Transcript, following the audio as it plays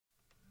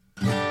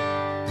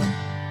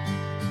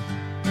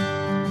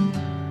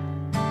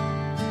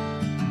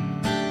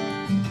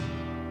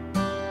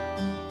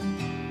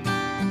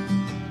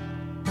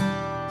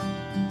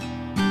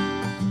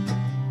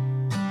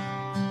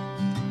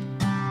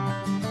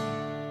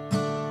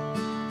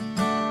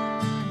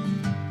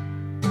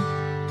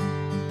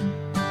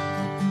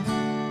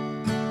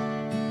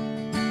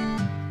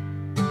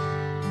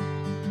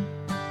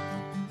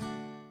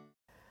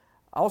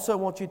also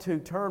want you to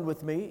turn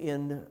with me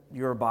in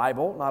your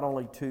Bible, not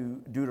only to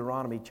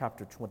Deuteronomy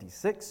chapter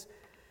 26,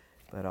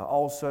 but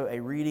also a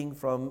reading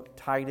from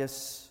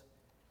Titus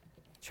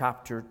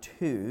chapter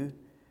 2,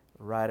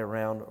 right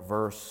around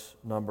verse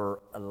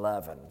number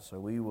 11. So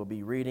we will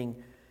be reading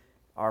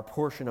our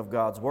portion of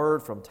God's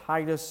Word from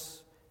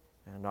Titus,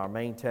 and our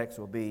main text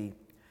will be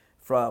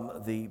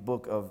from the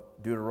book of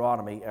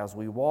Deuteronomy as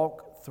we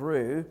walk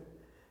through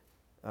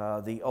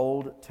the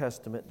Old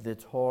Testament, the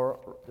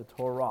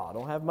Torah.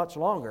 Don't have much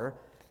longer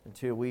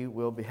until we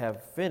will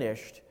have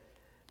finished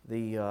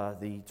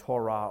the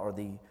Torah, or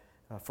the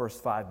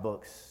first 5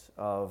 books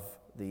of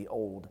the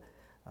Old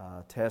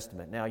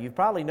Testament. Now, you've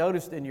probably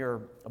noticed in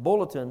your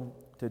bulletin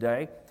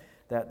today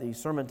that the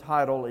sermon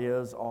title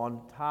is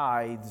on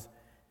tithes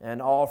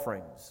and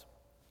offerings.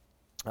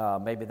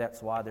 Maybe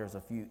that's why there's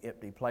a few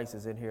empty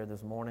places in here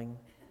this morning.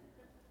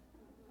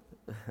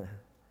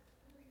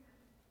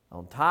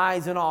 On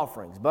tithes and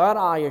offerings. But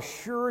I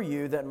assure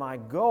you that my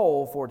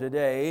goal for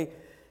today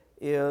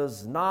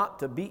is not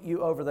to beat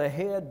you over the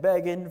head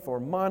begging for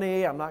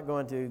money. I'm not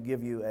going to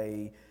give you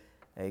a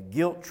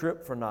guilt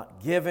trip for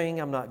not giving.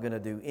 I'm not going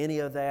to do any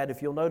of that.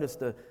 If you'll notice,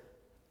 the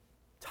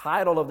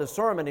title of the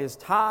sermon is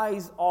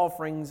Tithes,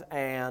 Offerings,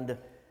 and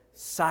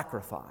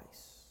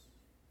Sacrifice.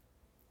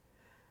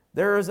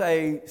 There's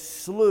a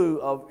slew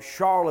of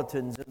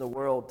charlatans in the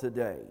world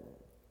today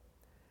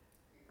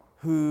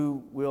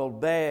who will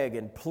beg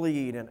and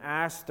plead and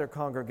ask their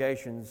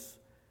congregations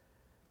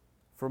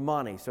for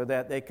money so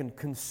that they can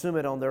consume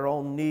it on their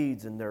own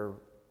needs and their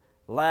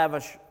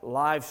lavish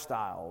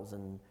lifestyles.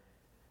 And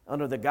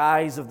under the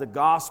guise of the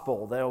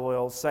gospel, they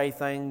will say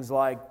things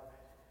like,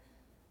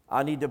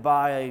 I need to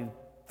buy a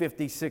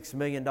 $56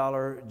 million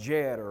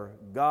jet, or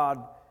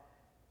God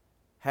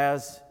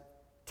has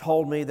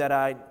told me that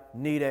I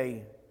need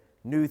a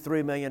new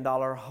 $3 million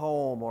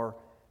home, or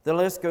the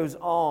list goes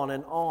on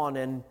and on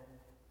and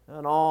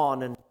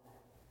on. And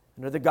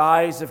under the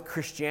guise of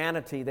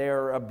Christianity, they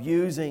are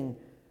abusing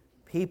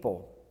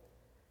people,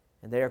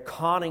 and they are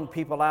conning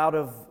people out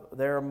of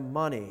their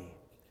money.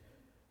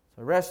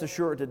 So rest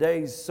assured,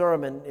 today's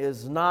sermon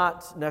is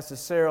not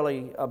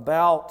necessarily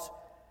about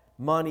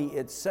money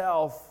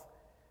itself,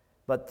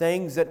 but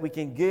things that we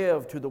can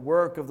give to the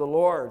work of the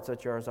Lord,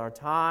 such as our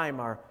time,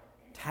 our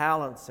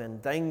talents,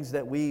 and things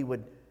that we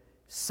would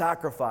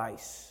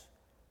sacrifice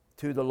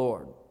to the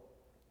Lord.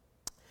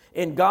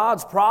 In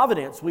God's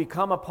providence, we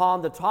come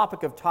upon the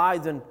topic of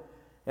tithes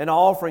and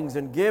offerings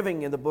and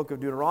giving in the book of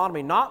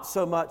Deuteronomy, not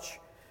so much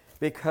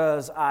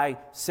because I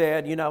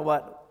said, you know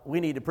what, we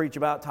need to preach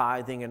about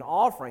tithing and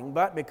offering,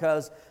 but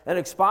because an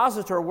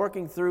expositor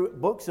working through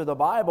books of the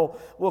Bible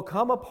will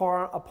come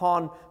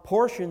upon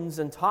portions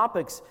and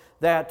topics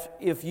that,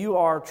 if you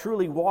are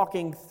truly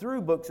walking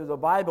through books of the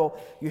Bible,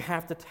 you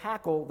have to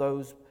tackle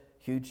those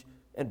huge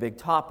and big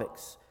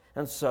topics.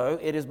 And so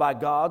it is by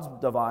God's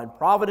divine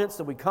providence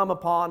that we come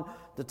upon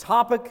the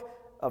topic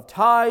of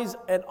tithes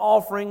and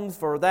offerings,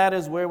 for that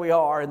is where we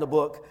are in the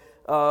book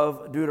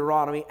of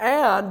Deuteronomy,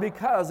 and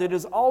because it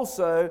is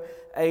also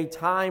a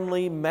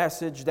timely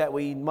message that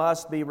we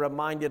must be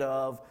reminded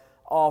of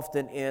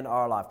often in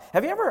our life.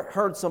 Have you ever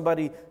heard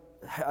somebody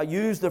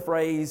use the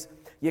phrase,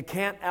 you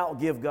can't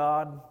outgive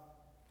God?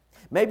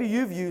 Maybe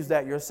you've used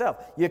that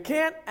yourself. You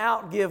can't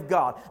outgive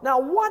God. Now,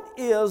 what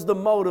is the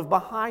motive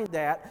behind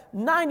that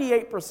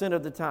 98%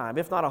 of the time,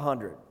 if not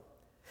 100%?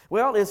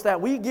 Well, it's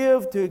that we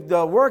give to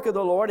the work of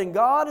the Lord, and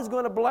God is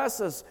going to bless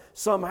us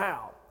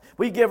somehow.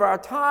 We give our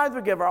tithes,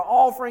 we give our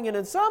offering, and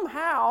then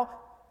somehow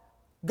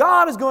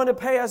God is going to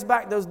pay us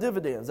back those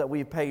dividends that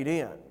we've paid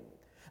in.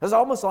 It's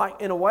almost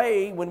like, in a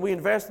way, when we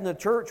invest in the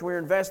church, we're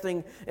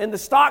investing in the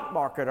stock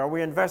market, or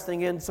we're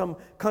investing in some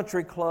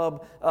country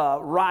club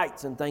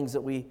rights and things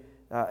that we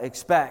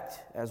expect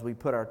as we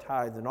put our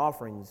tithes and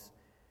offerings.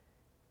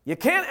 You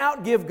can't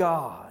outgive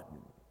God.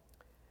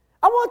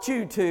 I want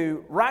you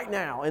to, right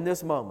now, in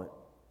this moment,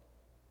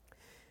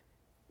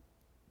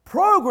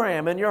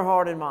 program in your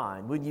heart and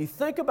mind, when you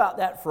think about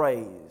that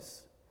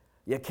phrase,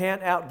 you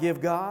can't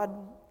outgive God,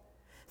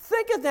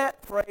 think of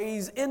that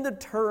phrase in the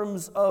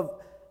terms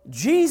of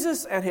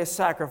Jesus and His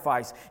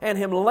sacrifice and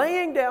Him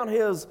laying down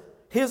His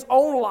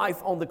own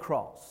life on the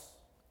cross.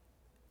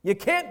 You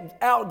can't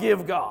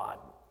outgive God.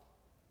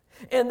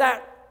 In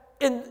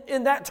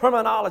that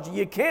terminology,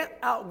 you can't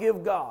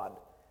outgive God.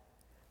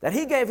 That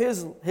He gave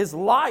His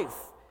life.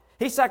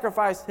 He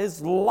sacrificed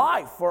His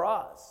life for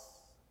us.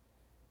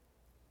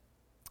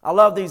 I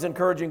love these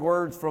encouraging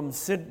words from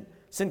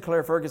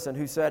Sinclair Ferguson,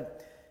 who said,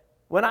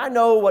 when I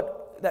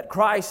know that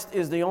Christ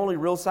is the only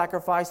real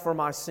sacrifice for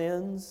my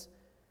sins,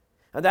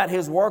 and that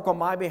His work on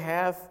my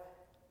behalf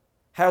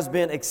has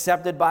been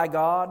accepted by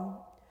God,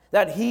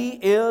 that He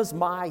is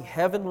my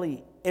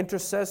heavenly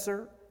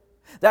intercessor,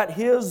 that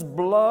His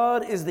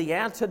blood is the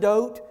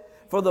antidote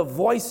for the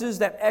voices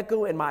that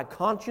echo in my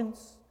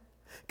conscience,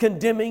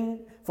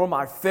 condemning for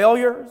my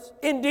failures.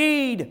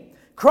 Indeed,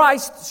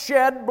 Christ's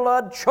shed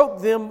blood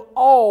choked them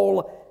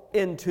all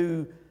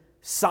into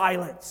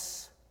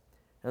silence.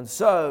 And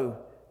so,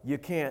 you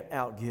can't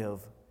outgive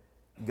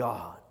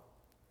God.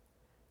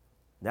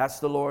 That's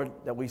the Lord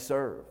that we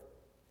serve.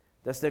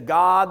 That's the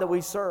God that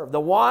we serve, the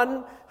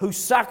one who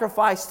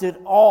sacrificed it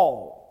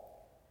all.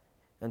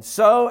 And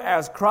so,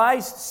 as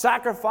Christ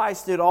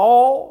sacrificed it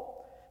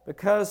all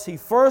because He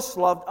first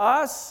loved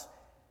us,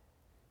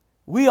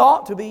 we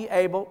ought to be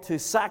able to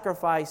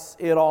sacrifice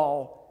it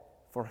all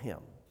for Him,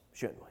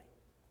 shouldn't we?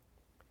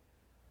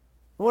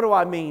 What do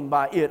I mean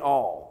by it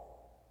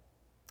all?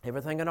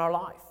 Everything in our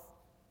life.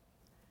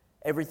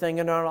 Everything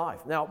in our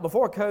life. Now,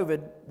 before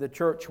COVID, the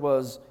church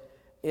was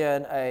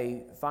in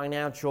a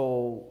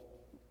financial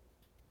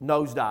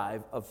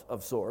nosedive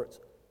of sorts.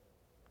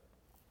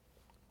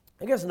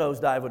 I guess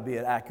nosedive would be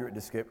an accurate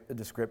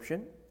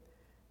description.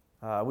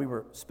 We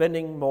were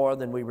spending more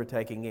than we were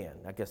taking in.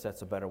 I guess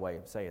that's a better way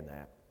of saying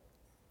that.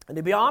 And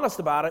to be honest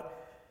about it,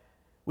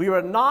 we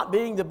were not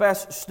being the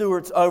best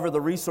stewards over the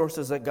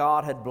resources that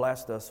God had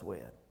blessed us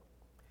with.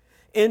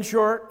 In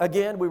short,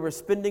 again, we were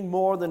spending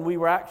more than we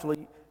were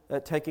actually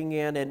taking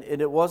in, and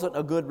it wasn't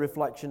a good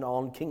reflection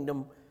on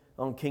kingdom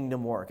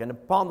work. And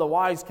upon the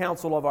wise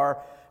counsel of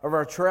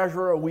our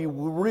treasurer, we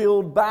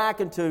reeled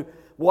back into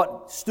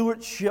what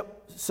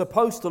stewardship is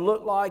supposed to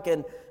look like,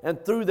 and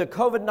through the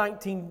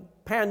COVID-19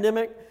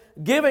 pandemic,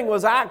 giving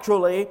was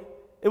actually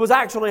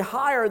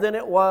higher than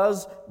it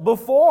was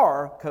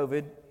before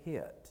COVID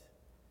hit.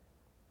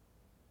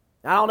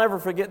 I'll never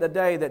forget the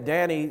day that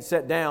Danny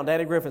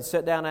Griffin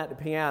sat down at the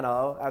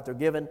piano after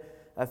giving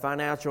a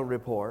financial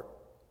report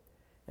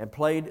and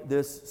played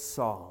this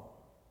song.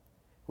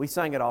 We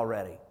sang it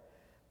already.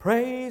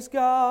 Praise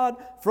God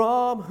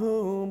from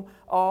whom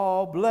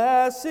all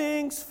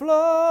blessings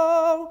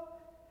flow.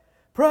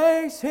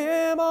 Praise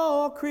Him,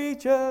 all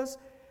creatures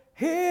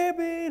here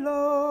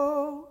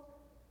below.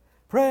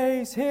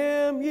 Praise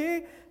Him, ye...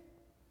 Wait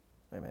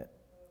a minute.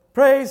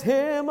 Praise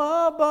Him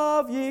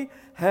above, ye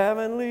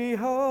heavenly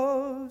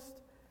host.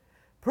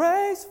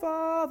 Praise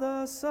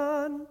Father,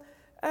 Son,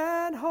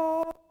 and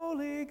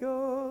Holy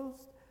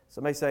Ghost.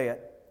 Somebody say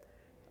it.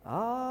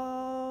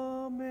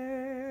 Amen.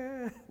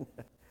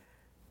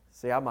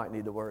 See, I might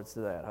need the words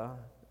to that, huh?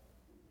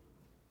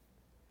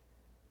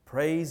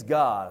 Praise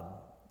God,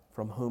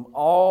 from whom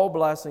all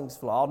blessings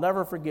flow. I'll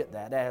never forget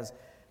that. It has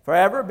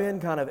forever been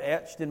kind of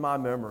etched in my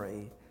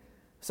memory.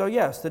 So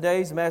yes,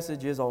 today's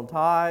message is on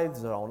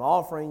tithes and on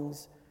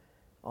offerings,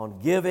 on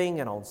giving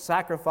and on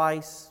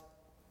sacrifice.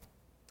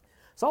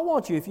 So I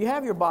want you, if you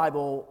have your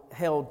Bible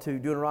held to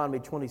Deuteronomy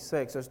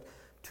 26, there's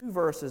two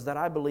verses that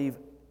I believe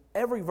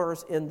every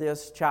verse in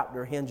this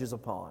chapter hinges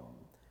upon.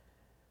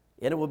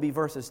 And it will be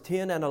verses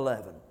 10 and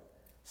 11.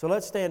 So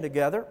let's stand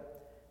together.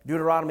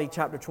 Deuteronomy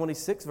chapter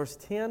 26, verse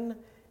 10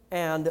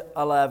 and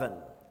 11.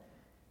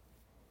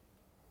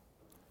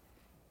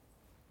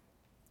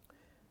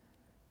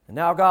 And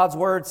now God's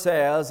word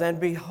says, And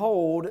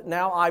behold,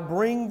 now I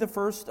bring the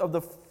first of the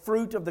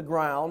fruit of the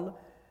ground,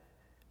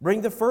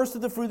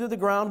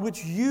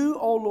 which you,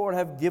 O Lord,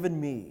 have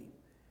given me.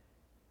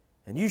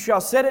 And you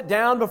shall set it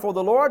down before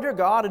the Lord your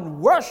God,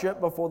 and worship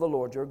before the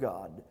Lord your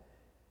God.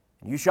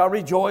 And you shall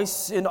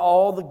rejoice in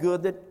all the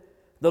good that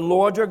the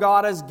Lord your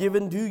God has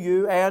given to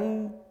you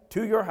and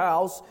to your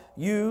house,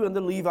 you and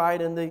the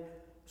Levite and the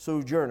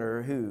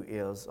sojourner who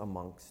is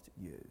amongst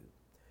you.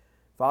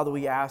 Father,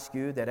 we ask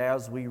you that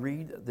as we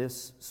read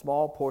this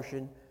small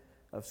portion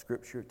of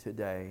Scripture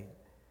today,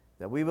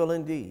 that we will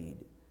indeed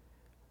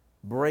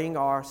bring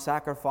our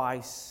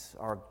sacrifice,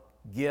 our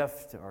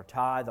gift, our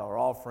tithe, our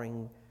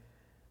offering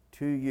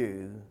to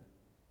you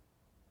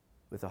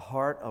with a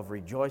heart of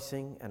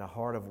rejoicing and a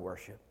heart of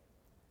worship.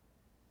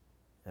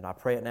 And I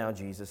pray it now in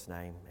Jesus'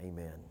 name.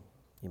 Amen.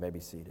 You may be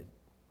seated.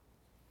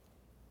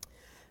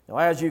 Now,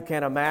 as you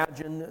can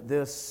imagine,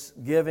 this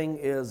giving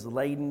is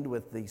laden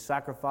with the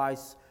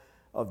sacrifice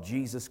of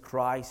Jesus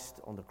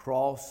Christ on the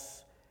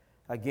cross.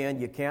 Again,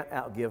 you can't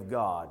outgive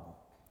God.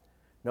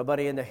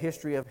 Nobody in the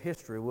history of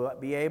history will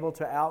be able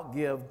to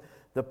outgive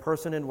the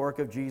person and work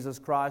of Jesus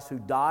Christ, who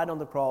died on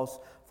the cross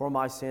for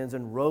my sins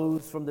and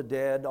rose from the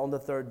dead on the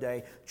third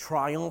day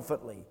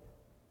triumphantly.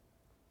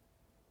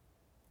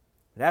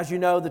 And as you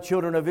know, the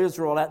children of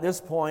Israel at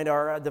this point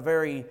are at the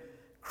very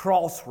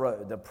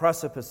crossroad, the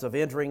precipice of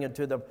entering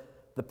into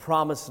the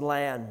promised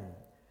land.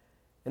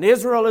 And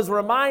Israel is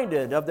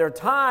reminded of their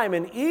time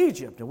in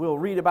Egypt, and we'll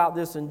read about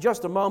this in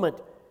just a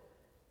moment.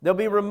 They'll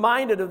be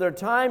reminded of their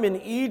time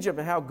in Egypt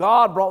and how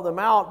God brought them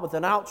out with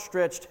an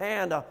outstretched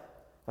hand.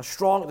 The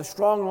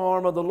strong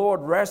arm of the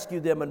Lord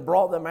rescued them and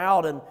brought them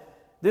out. And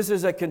this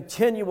is a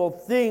continual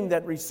theme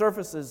that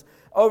resurfaces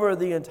over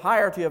the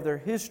entirety of their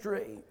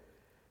history.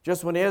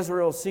 Just when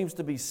Israel seems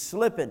to be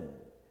slipping,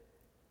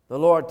 the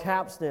Lord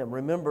taps them.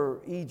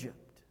 Remember Egypt.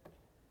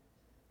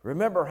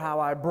 Remember how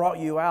I brought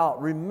you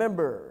out.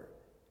 Remember.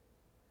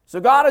 So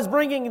God is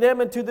bringing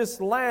them into this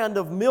land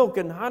of milk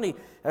and honey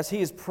as He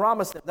has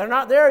promised them. They're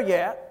not there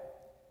yet,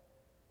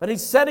 but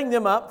He's setting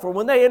them up for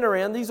when they enter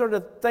in. These are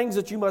the things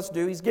that you must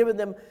do. He's given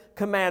them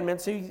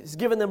commandments. He's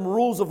given them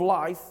rules of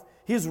life,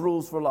 His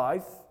rules for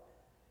life.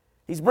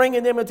 He's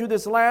bringing them into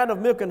this land of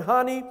milk and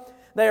honey.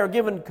 They are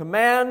given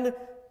command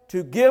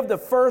to give the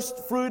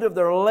first fruit of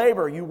their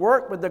labor. You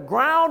work with the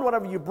ground,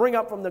 whatever you bring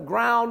up from the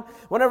ground,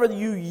 whenever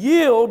you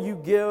yield, you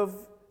give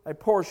a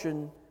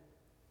portion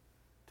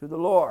to the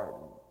Lord.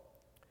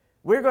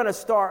 We're going to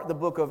start the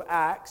book of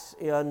Acts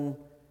in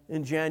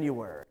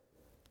January.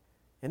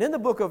 And in the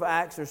book of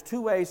Acts, there's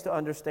two ways to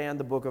understand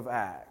the book of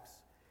Acts.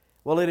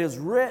 Well, it is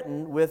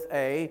written with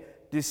a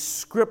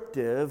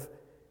descriptive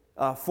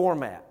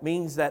format.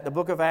 Means that the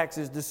book of Acts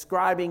is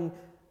describing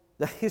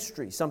the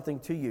history, something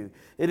to you.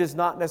 It is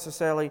not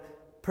necessarily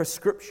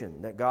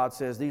prescription that God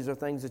says these are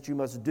things that you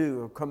must do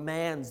or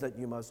commands that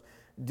you must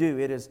do.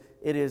 It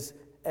is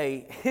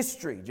a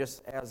history,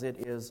 just as it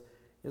is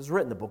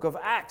written. The book of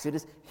Acts, it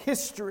is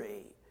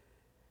history.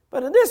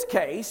 But in this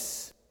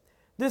case,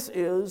 this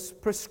is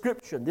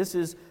prescription. This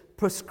is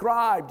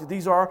prescribed.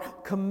 These are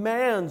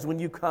commands when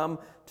you come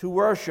to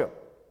worship.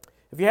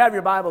 If you have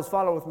your Bibles,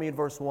 follow with me in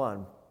verse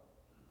 1.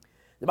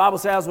 The Bible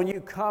says, when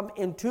you come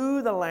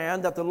into the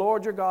land that the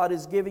Lord your God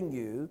is giving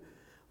you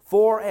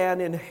for an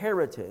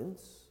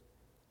inheritance,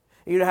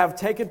 you have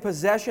taken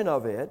possession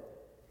of it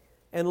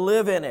and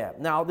live in it.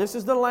 Now, this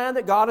is the land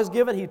that God has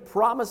given. He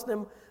promised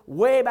them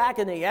way back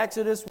in the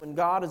Exodus when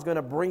God is going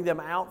to bring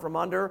them out from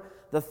under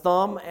the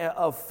thumb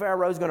of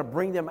Pharaoh. He's going to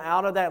bring them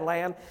out of that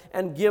land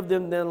and give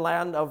them the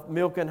land of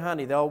milk and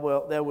honey. They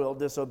will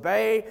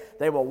disobey.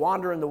 They will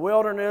wander in the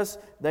wilderness.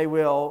 They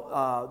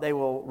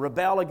will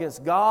rebel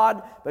against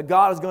God. But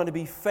God is going to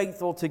be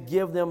faithful to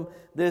give them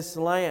this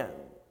land.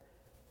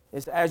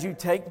 It's as you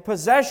take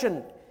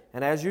possession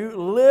and as you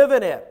live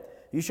in it,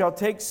 you shall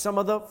take some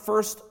of the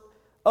first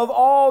of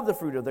all the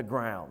fruit of the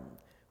ground,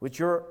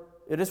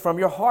 it is from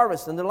your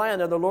harvest in the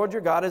land that the Lord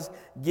your God is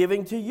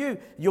giving to you.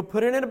 You'll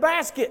put it in a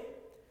basket.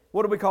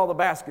 What do we call the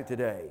basket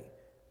today?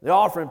 The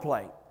offering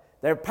plate.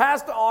 They're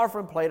passed the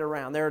offering plate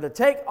around. They're to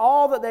take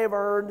all that they've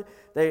earned,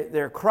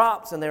 their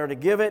crops, and they're to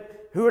give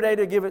it. Who are they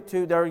to give it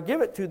to? They're to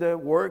give it to the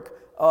work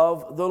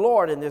of the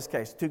Lord in this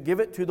case, to give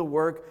it to the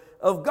work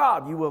of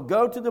God. You will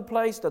go to the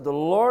place that the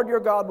Lord your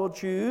God will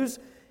choose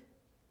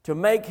to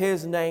make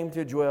His name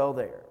to dwell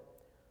there.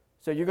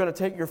 So you're going to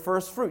take your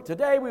first fruit.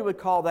 Today we would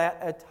call that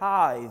a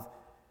tithe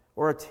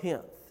or a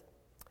tenth.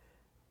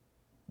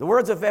 The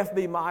words of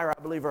F.B. Meyer,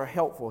 I believe, are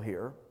helpful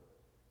here.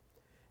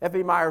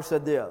 F.B. Meyer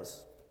said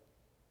this: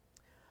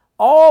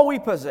 all we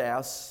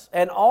possess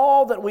and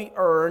all that we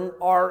earn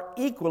are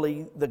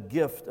equally the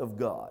gift of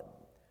God.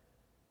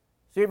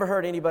 So you ever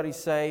heard anybody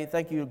say,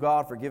 thank you,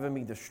 God, for giving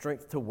me the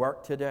strength to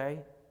work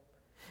today?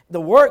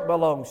 The work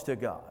belongs to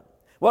God.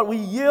 What we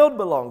yield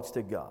belongs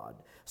to God.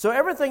 So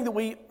everything that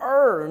we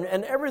earn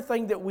and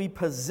everything that we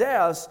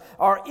possess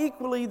are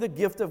equally the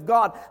gift of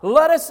God.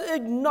 Let us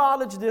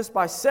acknowledge this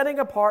by setting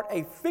apart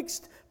a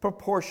fixed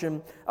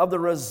proportion of the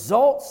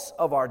results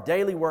of our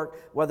daily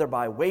work, whether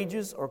by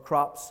wages or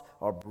crops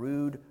or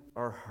brood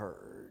or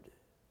herd.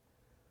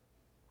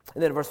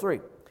 And then verse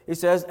 3, he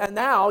says, and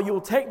now you will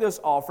take this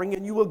offering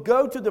and you will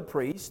go to the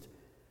priest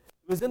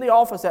who was in the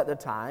office at the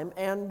time,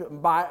 and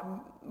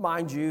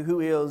mind you,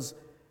 who is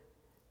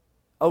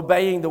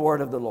obeying the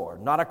word of the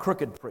Lord, not a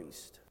crooked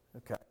priest.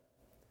 Okay.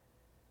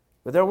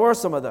 But there were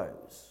some of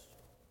those.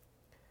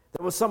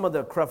 There was some of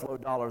the Creflo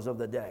dollars of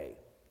the day.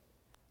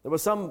 There were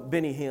some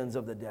Benny Hinn's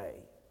of the day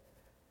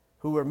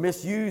who were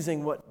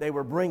misusing what they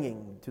were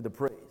bringing to the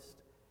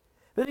priest.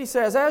 But he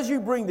says, as you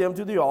bring them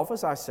to the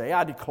office,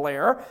 I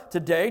declare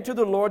today to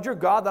the Lord your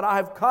God that I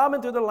have come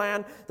into the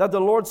land that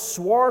the Lord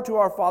swore to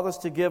our fathers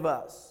to give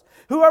us.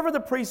 Whoever the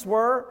priests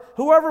were,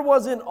 whoever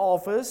was in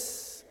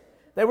office,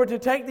 they were to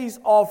take these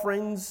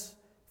offerings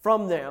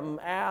from them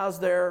as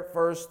their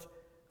first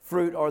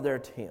fruit or their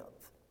tenth.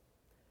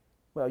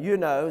 Well, you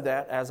know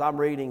that as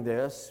I'm reading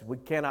this, we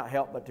cannot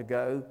help but to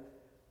go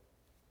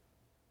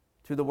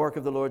to the work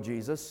of the Lord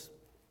Jesus.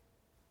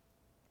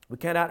 We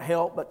cannot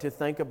help but to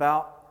think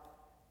about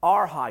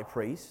our high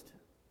priest,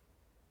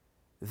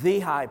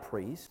 the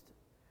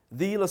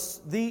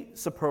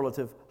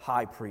superlative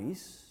high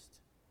priest.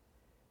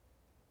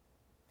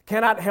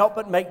 Cannot help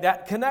but make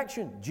that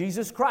connection.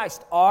 Jesus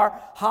Christ,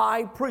 our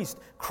high priest.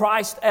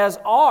 Christ as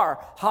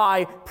our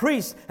high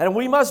priest. And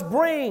we must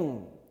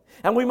bring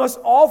and we must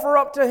offer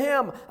up to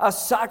Him a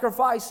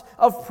sacrifice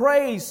of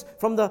praise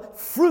from the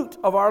fruit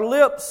of our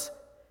lips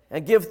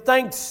and give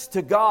thanks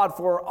to God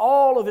for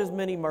all of His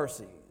many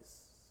mercies.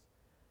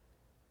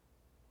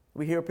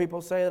 We hear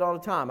people say it all the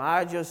time.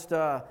 I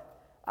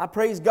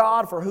praise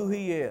God for who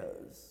He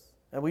is.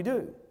 And we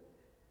do.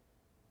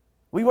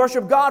 We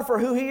worship God for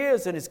who He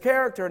is and His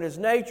character and His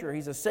nature.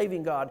 He's a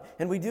saving God,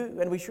 and we do,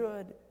 and we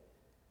should.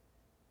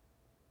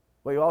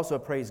 We also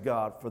praise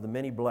God for the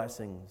many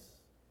blessings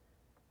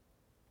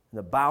and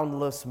the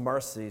boundless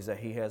mercies that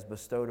He has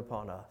bestowed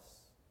upon us.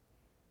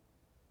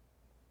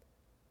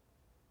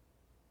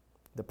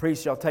 The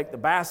priest shall take the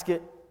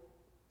basket,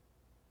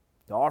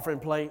 the offering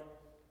plate.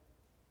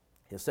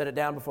 He'll set it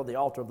down before the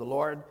altar of the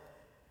Lord,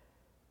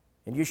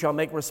 and you shall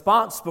make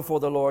response before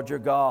the Lord your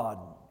God.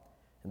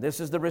 And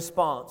this is the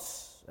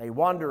response. A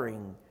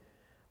wandering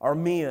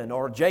Armenian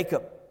or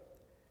Jacob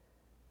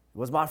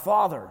was my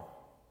father.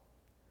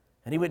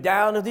 And he went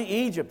down into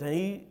Egypt and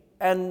he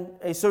and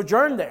he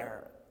sojourned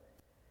there,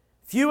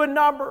 few in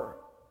number.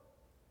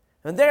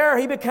 And there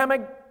he became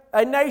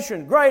a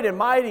nation, great and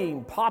mighty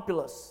and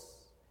populous.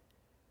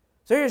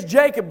 So here's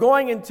Jacob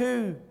going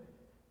into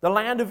the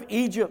land of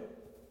Egypt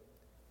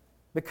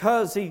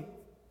because he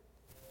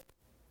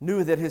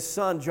knew that his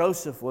son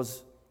Joseph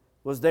was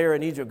there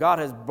in Egypt. God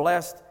has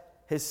blessed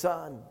his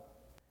son.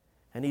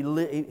 And he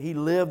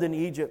lived in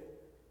Egypt.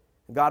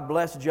 God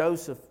blessed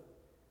Joseph.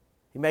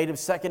 He made him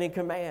second in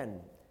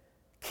command,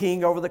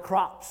 king over the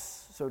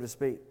crops, so to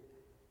speak.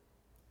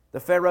 The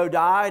Pharaoh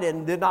died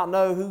and did not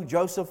know who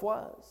Joseph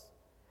was.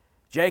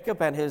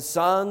 Jacob and his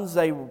sons,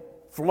 they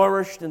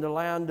flourished in the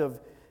land of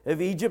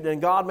Egypt,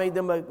 and God made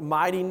them a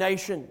mighty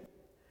nation,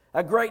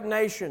 a great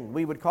nation.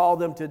 We would call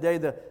them today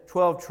the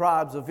 12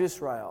 tribes of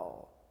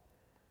Israel.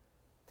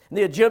 And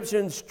the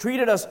Egyptians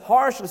treated us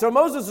harshly. So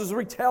Moses is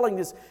retelling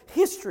this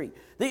history.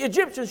 The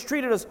Egyptians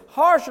treated us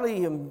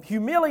harshly and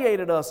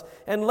humiliated us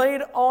and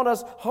laid on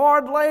us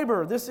hard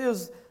labor. This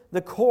is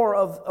the core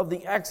of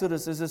the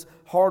Exodus, is this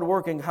hard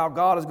work and how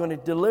God is going to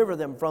deliver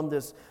them from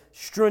this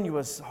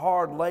strenuous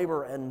hard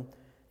labor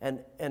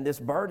and this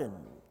burden.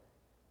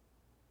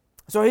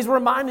 So he's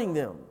reminding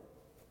them,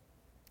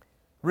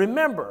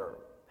 remember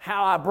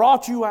how I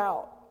brought you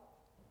out.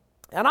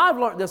 And I've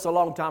learned this a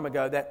long time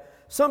ago, that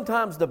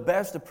sometimes the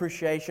best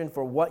appreciation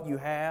for what you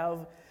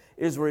have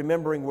is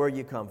remembering where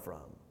you come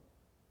from.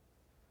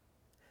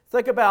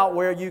 Think about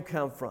where you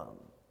come from.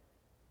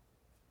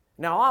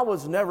 Now, I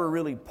was never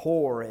really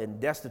poor and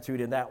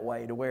destitute in that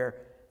way to where,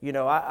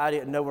 I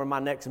didn't know where my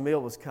next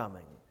meal was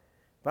coming.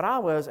 But I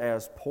was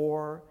as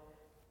poor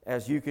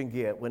as you can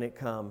get when it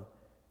come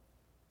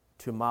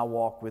to my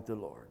walk with the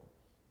Lord.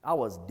 I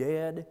was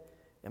dead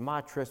in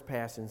my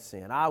trespass and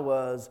sin. I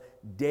was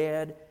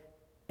dead,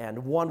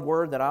 and one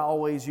word that I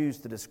always use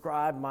to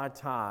describe my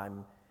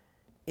time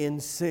in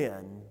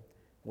sin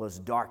was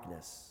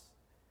darkness.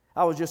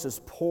 I was just as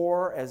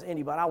poor as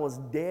anybody. I was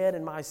dead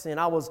in my sin.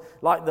 I was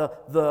like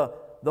the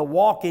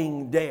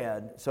walking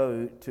dead,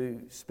 so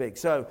to speak.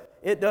 So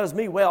it does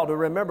me well to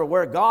remember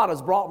where God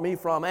has brought me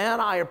from,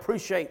 and I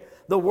appreciate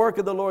the work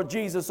of the Lord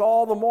Jesus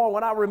all the more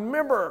when I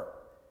remember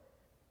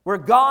where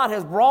God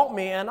has brought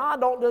me, and I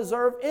don't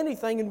deserve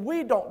anything, and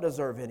we don't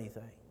deserve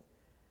anything.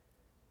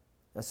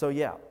 And so,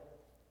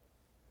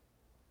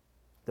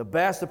 the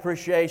best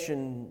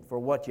appreciation for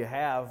what you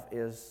have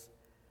is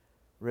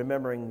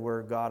remembering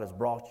where God has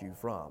brought you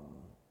from.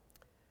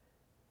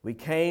 We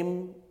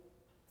came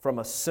from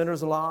a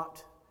sinner's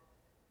lot,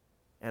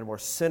 and we're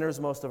sinners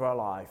most of our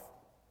life,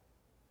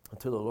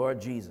 until the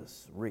Lord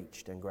Jesus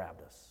reached and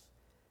grabbed us.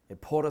 It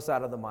pulled us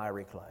out of the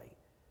miry clay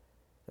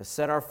and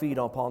set our feet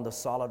upon the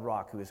solid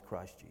rock who is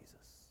Christ Jesus.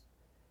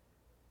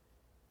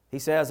 He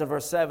says in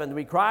verse 7,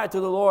 we cried to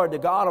the Lord, the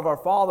God of our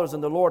fathers,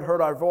 and the Lord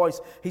heard our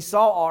voice. He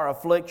saw our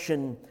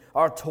affliction,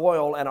 our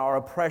toil, and our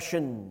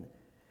oppression.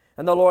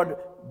 And the Lord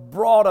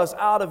brought us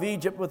out of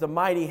Egypt with a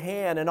mighty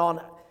hand and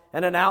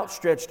an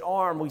outstretched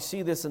arm. We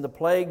see this in the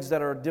plagues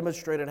that are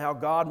demonstrated how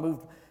God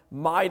moved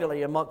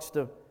mightily amongst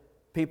the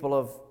people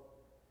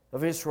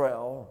of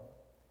Israel,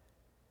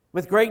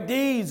 with great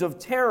deeds of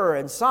terror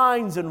and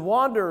signs and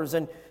wonders.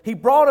 And He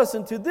brought us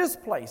into this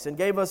place and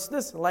gave us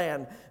this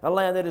land, a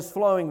land that is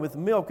flowing with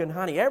milk and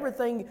honey.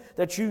 Everything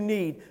that you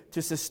need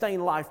to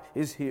sustain life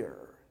is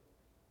here.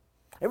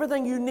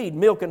 Everything you need,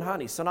 milk and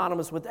honey,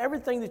 synonymous with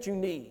everything that you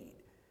need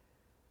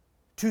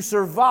to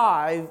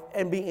survive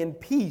and be in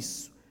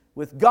peace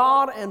with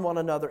God and one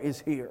another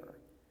is here.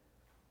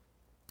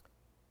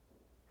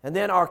 And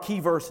then our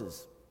key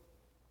verses.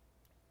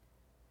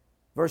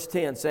 Verse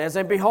 10 says,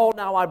 and behold,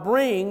 now I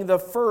bring the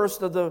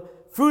first of the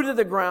fruit of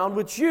the ground,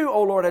 which you,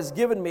 O Lord, has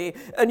given me,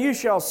 and you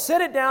shall set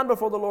it down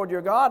before the Lord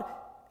your God,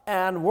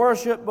 and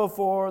worship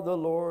before the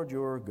Lord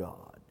your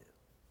God.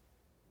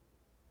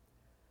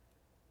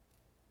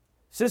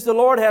 Since the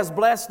Lord has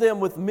blessed them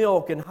with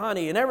milk and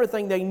honey and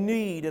everything they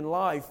need in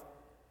life,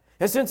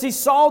 and since He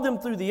saw them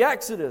through the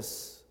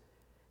Exodus,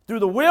 through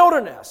the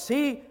wilderness,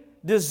 He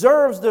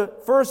deserves the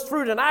first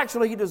fruit, and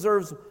actually He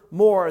deserves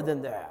more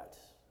than that.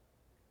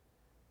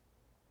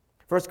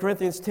 1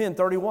 Corinthians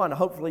 10:31,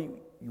 hopefully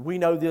we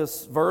know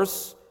this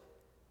verse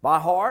by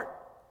heart.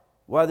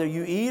 Whether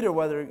you eat or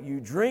whether you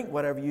drink,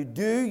 whatever you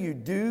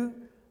do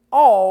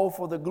all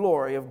for the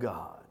glory of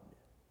God.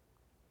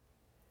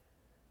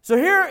 So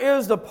here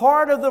is the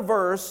part of the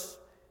verse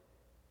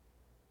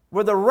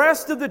where the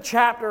rest of the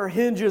chapter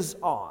hinges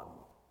on.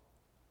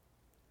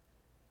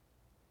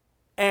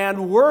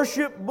 And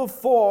worship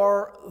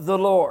before the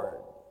Lord.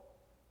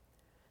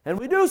 And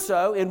we do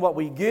so in what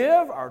we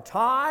give, our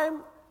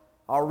time,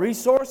 our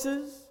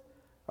resources,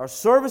 our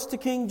service to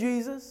King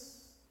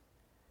Jesus.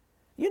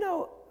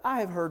 I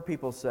have heard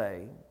people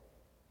say,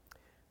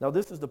 now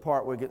this is the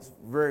part where it gets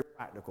very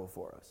practical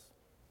for us.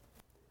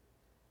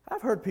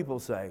 I've heard people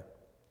say,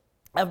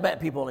 I've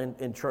met people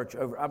in church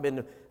I've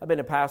been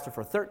a pastor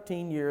for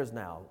 13 years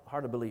now.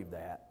 Hard to believe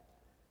that.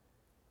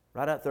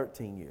 Right at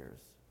 13 years.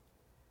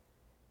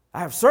 I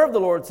have served the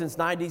Lord since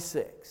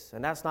 96,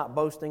 and that's not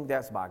boasting,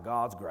 that's by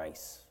God's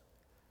grace.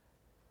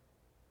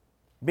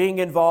 being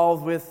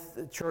involved with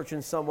the church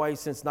in some way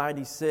since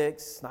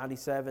 96,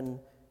 97,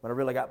 when I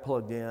really got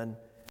plugged in,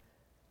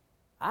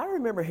 I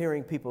remember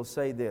hearing people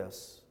say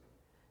this: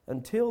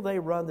 until they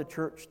run the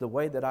church the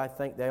way that I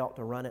think they ought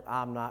to run it,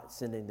 I'm not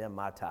sending them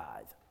my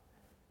tithe.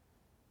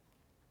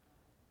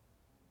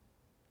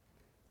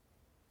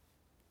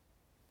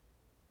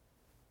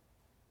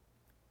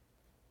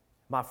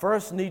 My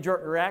first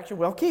knee-jerk reaction,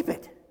 well, keep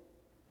it.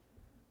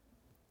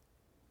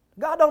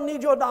 God don't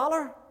need your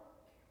dollar.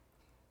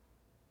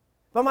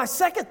 But my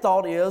second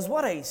thought is,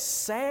 what a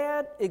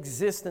sad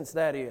existence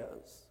that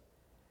is.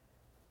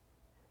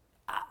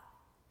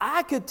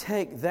 I could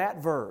take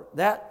that verb,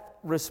 that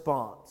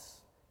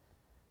response.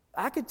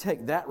 I could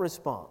take that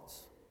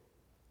response,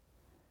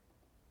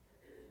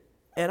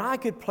 and I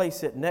could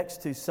place it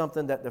next to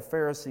something that the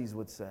Pharisees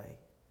would say.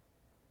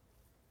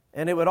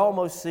 And it would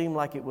almost seem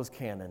like it was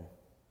canon.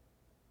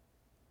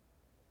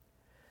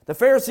 The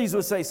Pharisees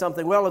would say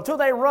something, well, until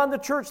they run the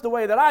church the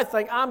way that I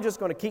think, I'm just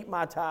going to keep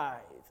my tithe.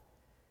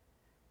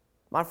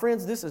 My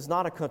friends, this is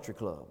not a country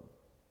club.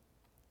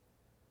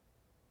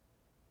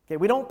 Okay,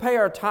 we don't pay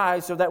our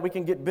tithes so that we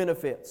can get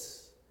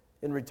benefits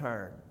in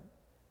return.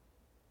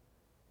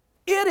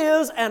 It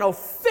is an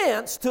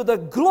offense to the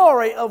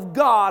glory of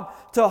God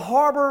to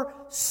harbor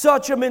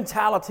such a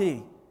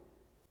mentality.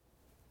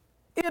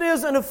 It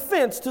is an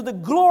offense to the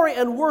glory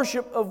and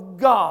worship of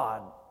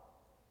God.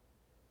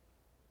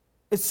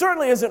 It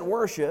certainly isn't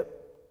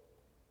worship.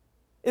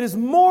 It is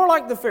more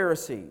like the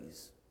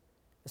Pharisees.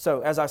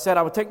 So, as I said,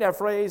 I would take that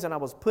phrase and I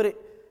would put it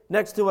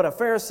next to what a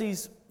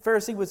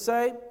Pharisee would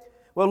say.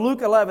 Well, Luke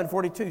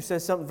 11:42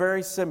 says something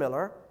very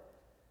similar.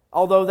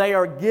 Although they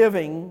are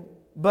giving,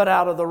 but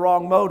out of the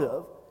wrong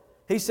motive.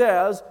 He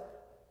says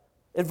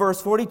in verse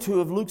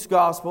 42 of Luke's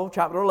Gospel,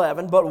 chapter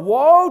 11, but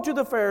woe to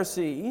the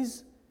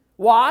Pharisees.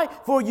 Why?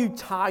 For you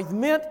tithe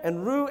mint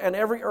and rue and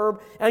every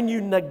herb, and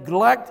you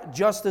neglect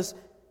justice,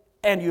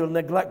 and you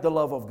neglect the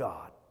love of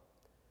God.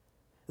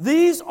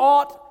 These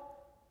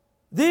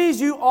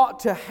you ought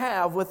to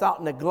have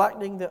without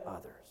neglecting the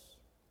others.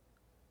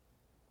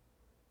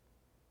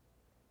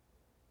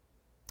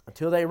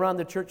 Until they run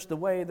the church the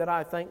way that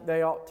I think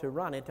they ought to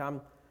run it,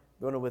 I'm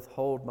going to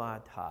withhold my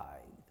tithe.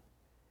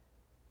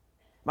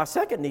 My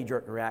second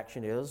knee-jerk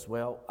reaction is,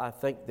 well, I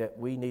think that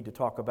we need to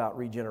talk about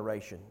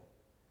regeneration.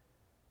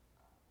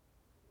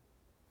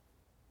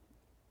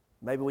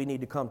 Maybe we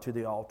need to come to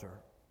the altar.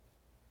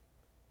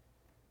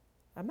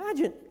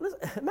 Imagine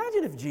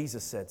if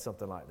Jesus said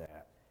something like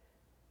that.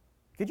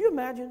 Could you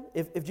imagine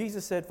if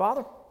Jesus said,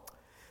 Father,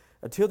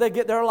 until they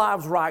get their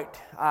lives right,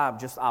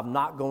 I'm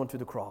not going to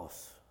the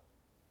cross.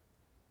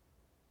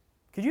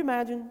 Could you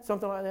imagine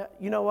something like that?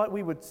 You know what?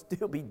 We would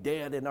still be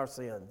dead in our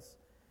sins.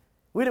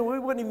 We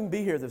wouldn't even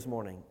be here this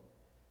morning.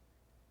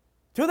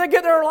 Till they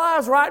get their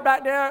lives right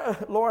back there,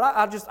 Lord,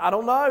 I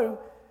don't know.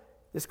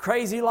 This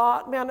crazy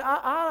lot, man,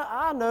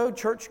 I know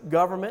church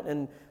government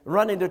and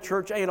running the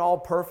church ain't all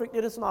perfect,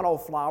 and it's not all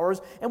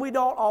flowers, and we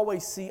don't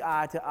always see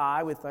eye to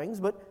eye with things,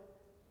 but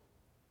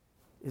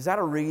is that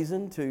a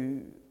reason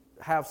to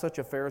have such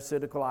a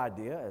pharisaical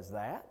idea as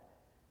that?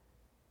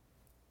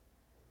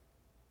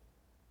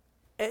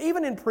 And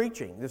even in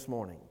preaching this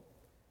morning,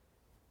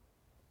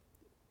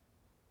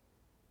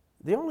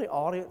 the only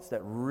audience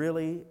that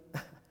really,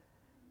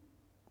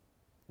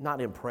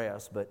 not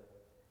impressed, but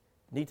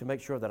need to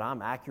make sure that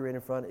I'm accurate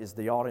in front is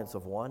the audience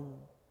of one.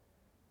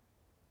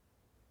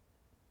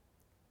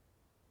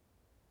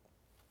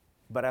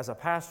 But as a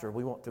pastor,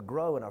 we want to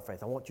grow in our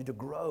faith. I want you to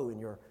grow in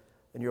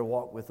your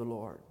walk with the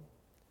Lord.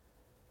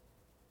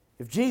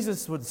 If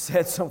Jesus would have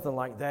said something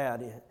like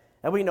that,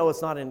 and we know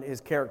it's not in his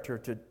character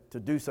to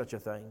do such a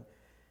thing,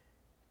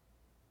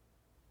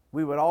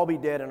 we would all be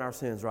dead in our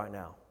sins right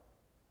now.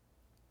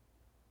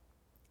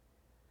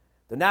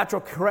 The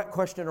natural correct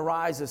question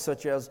arises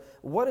such as,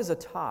 what is a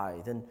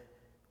tithe? And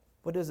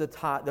what is a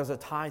tithe? Does a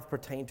tithe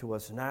pertain to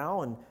us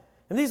now? And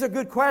these are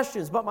good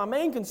questions, but my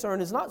main concern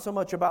is not so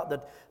much about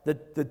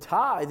the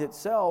tithe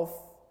itself.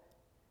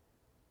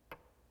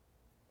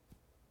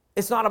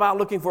 It's not about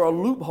looking for a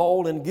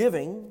loophole in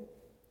giving.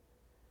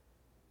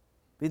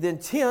 But the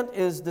intent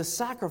is the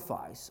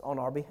sacrifice on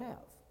our behalf.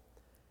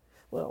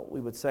 Well,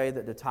 we would say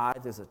that the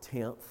tithe is a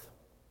tenth,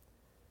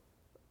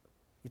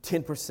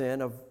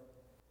 10% of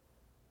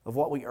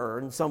what we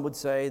earn. Some would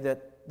say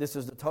that this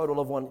is the total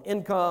of one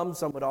income.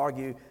 Some would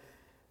argue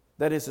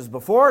that this is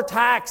before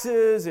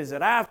taxes. Is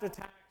it after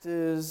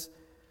taxes?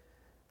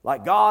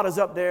 Like God is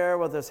up there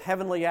with this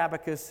heavenly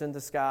abacus in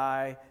the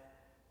sky,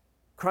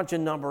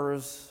 crunching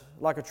numbers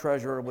like a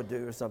treasurer would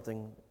do or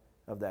something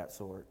of that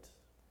sort.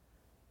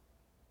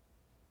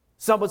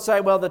 Some would say,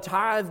 well, the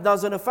tithe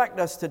doesn't affect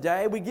us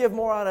today. We give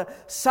more out of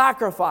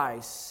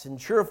sacrifice and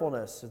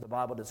cheerfulness, as the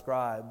Bible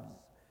describes.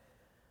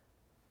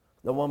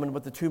 The woman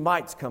with the 2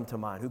 mites come to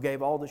mind, who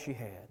gave all that she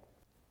had.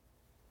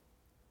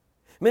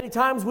 Many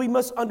times we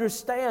must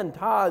understand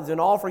tithes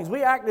and offerings.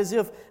 We act as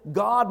if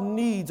God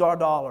needs our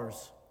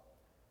dollars.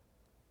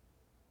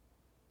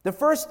 The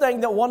first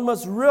thing that one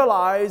must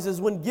realize is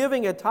when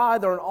giving a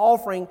tithe or an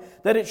offering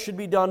that it should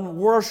be done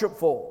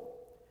worshipful.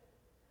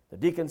 The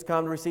deacons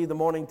come to receive the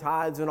morning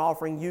tithes and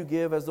offering. You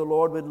give as the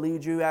Lord would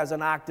lead you as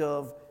an act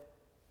of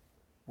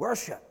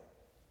worship.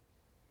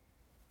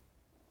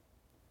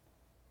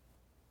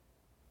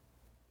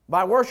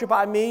 By worship,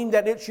 I mean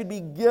that it should be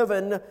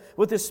given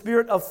with the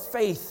spirit of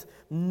faith,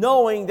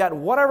 knowing that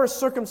whatever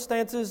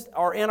circumstances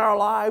are in our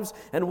lives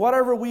and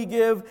whatever we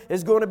give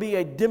is going to be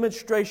a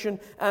demonstration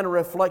and a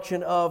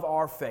reflection of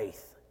our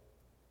faith.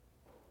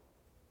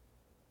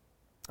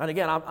 And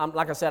again, I'm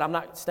like I said, I'm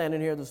not standing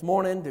here this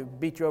morning to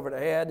beat you over the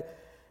head,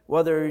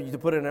 whether you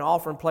put it in an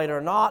offering plate or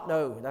not.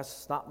 No,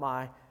 that's not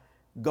my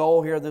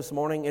goal here this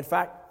morning. In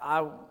fact,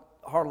 I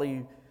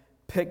hardly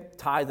pick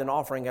tithe and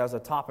offering as a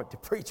topic to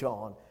preach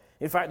on.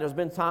 In fact, there's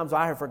been times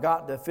I have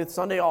forgotten the fifth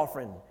Sunday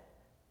offering.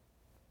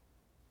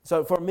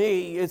 So for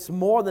me, it's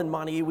more than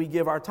money. We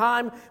give our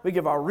time, we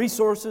give our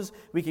resources,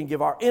 we can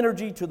give our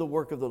energy to the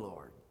work of the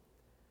Lord.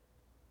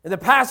 And the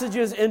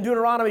passages in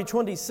Deuteronomy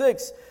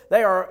 26,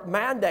 they are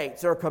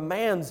mandates or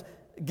commands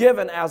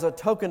given as a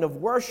token of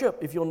worship.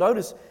 If you'll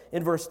notice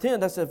in verse 10,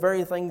 that's the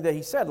very thing that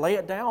he said, lay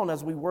it down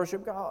as we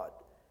worship God.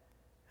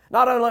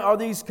 Not only are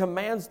these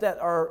commands that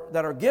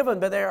are given,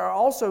 but they are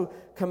also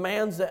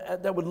commands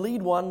that would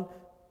lead one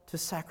to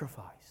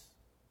sacrifice.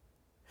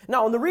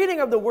 Now, in the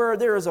reading of the Word,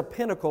 there is a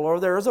pinnacle, or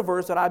there is a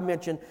verse that I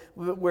mentioned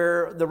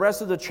where the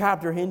rest of the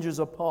chapter hinges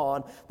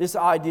upon this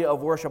idea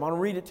of worship. I'll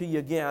read it to you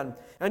again.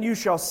 And you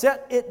shall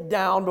set it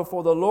down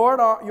before the Lord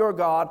your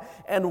God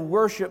and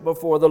worship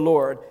before the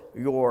Lord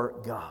your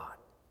God.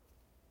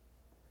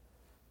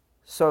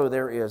 So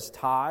there is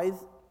tithe,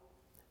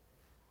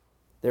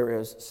 there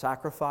is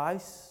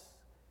sacrifice,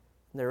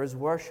 there is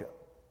worship.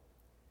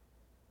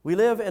 We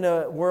live in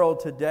a world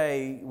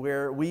today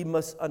where we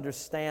must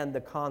understand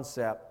the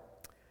concept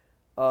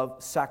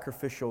of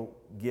sacrificial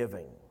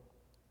giving.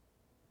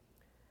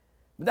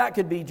 That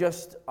could be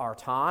just our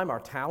time, our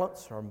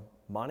talents, our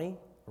money,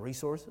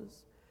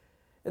 resources.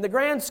 In the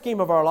grand scheme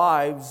of our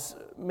lives,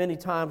 many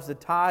times the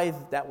tithe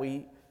that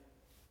we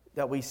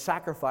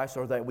sacrifice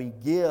or that we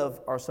give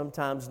are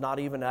sometimes not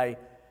even a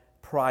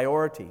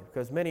priority,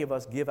 because many of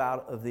us give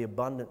out of the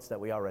abundance that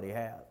we already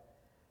have.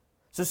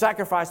 So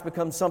sacrifice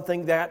becomes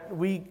something that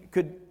we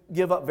could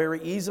give up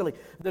very easily.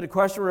 The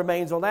question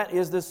remains on that,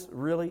 is this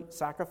really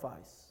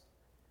sacrifice?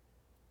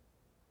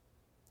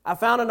 I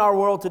found in our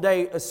world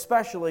today,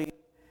 especially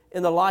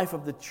in the life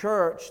of the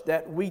church,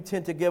 that we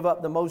tend to give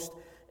up the most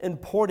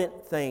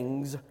important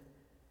things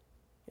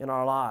in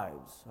our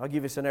lives. I'll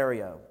give you a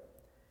scenario.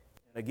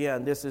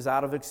 Again, this is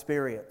out of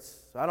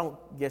experience. I don't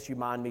guess you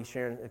mind me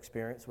sharing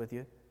experience with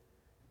you.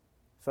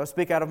 So I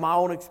speak out of my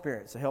own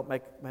experience to help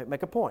make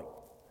a point.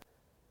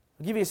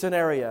 I'll give you a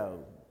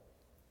scenario.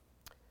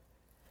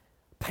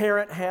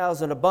 Parent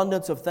has an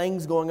abundance of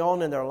things going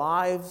on in their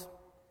lives.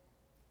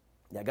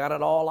 They got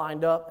it all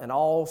lined up and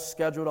all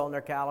scheduled on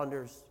their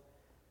calendars.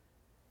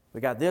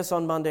 We got this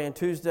on Monday and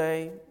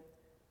Tuesday.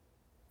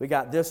 We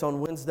got this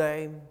on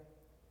Wednesday.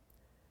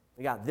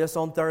 We got this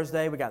on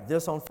Thursday. We got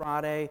this on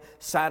Friday.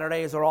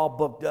 Saturdays are all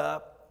booked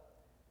up.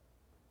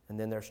 And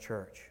then there's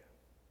church.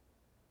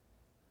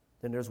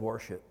 Then there's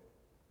worship.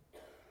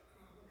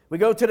 We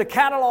go to the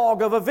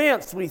catalog of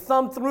events. We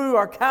thumb through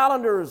our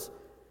calendars,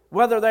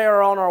 whether they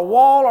are on our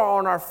wall or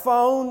on our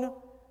phone.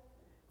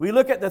 We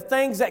look at the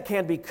things that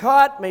can be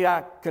cut. Maybe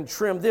I can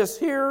trim this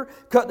here,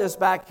 cut this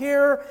back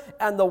here.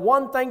 And the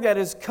one thing that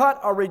is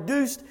cut or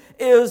reduced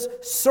is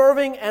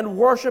serving and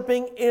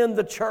worshiping in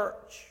the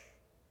church.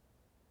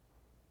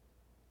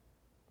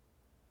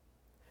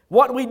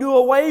 What we do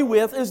away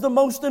with is the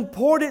most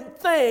important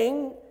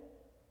thing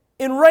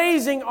in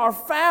raising our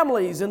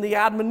families, in the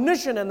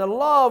admonition and the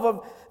love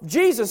of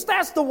Jesus.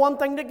 That's the one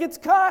thing that gets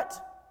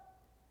cut.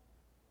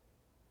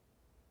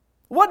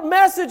 What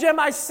message am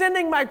I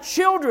sending my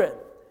children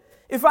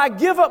if I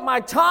give up my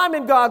time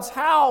in God's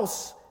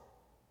house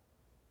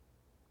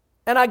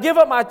and I give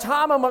up my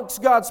time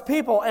amongst God's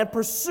people and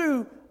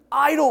pursue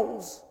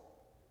idols?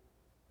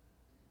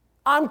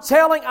 I'm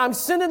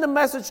sending the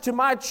message to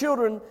my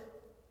children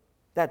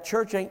that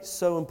church ain't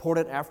so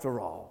important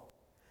after all.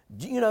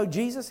 You know,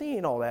 Jesus, He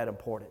ain't all that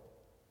important.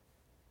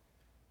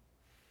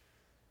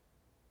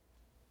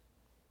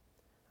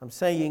 I'm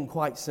saying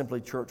quite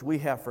simply, church, we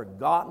have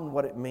forgotten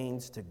what it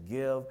means to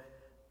give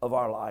of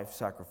our life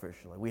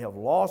sacrificially. We have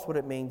lost what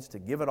it means to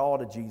give it all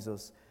to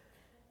Jesus,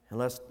 and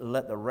let's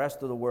let the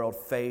rest of the world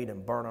fade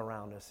and burn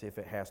around us if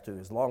it has to,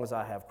 as long as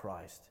I have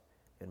Christ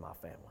in my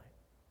family.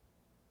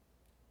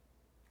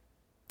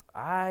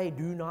 I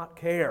do not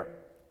care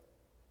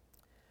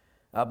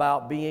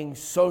about being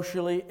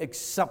socially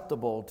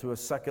acceptable to a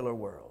secular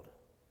world.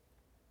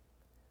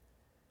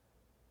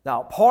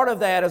 Now, part of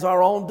that is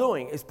our own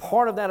doing.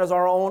 Part of that is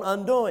our own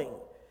undoing.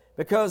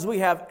 Because we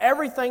have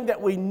everything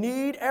that we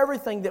need,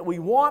 everything that we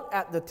want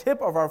at the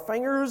tip of our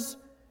fingers,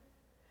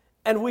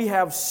 and we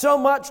have so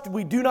much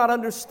we do not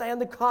understand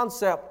the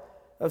concept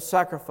of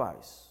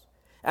sacrifice.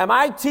 Am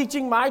I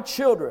teaching my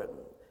children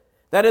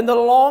that in the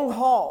long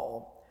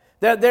haul,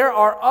 that there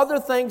are other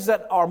things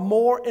that are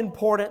more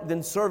important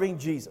than serving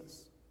Jesus?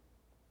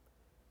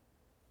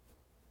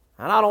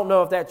 And I don't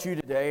know if that's you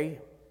today.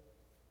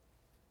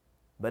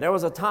 But there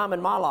was a time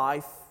in my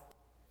life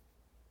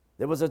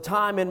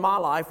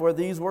where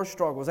these were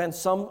struggles, and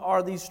some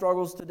are these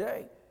struggles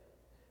today.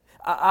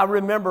 I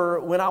remember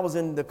when I was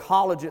in the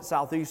college at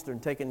Southeastern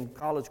taking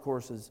college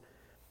courses,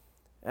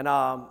 and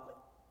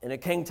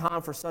it came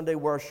time for Sunday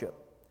worship.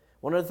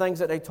 One of the things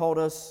that they told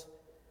us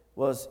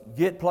was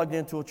get plugged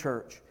into a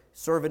church,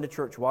 serve in the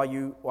church while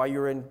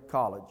you're in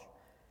college.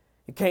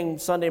 It came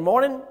Sunday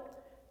morning,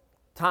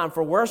 time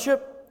for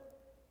worship,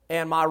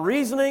 and my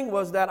reasoning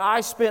was that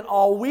I spent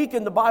all week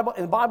in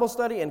Bible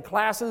study and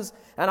classes,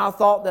 and I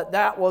thought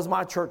that was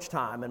my church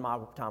time and my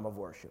time of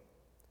worship.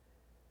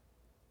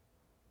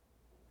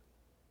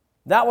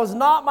 That was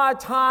not my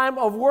time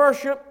of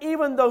worship,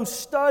 even though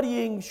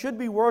studying should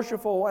be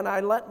worshipful, and I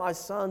let my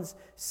sons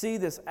see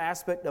this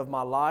aspect of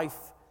my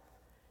life,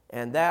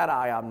 and that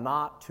I am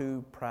not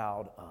too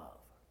proud of.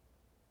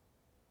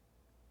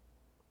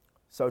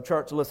 So,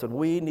 church, listen,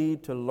 we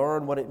need to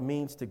learn what it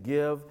means to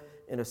give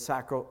in a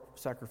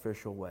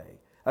sacrificial way.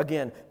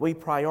 Again, we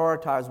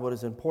prioritize what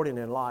is important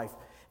in life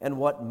and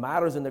what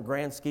matters in the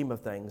grand scheme of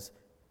things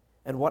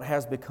and what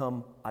has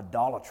become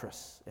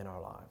idolatrous in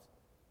our lives.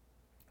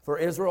 For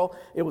Israel,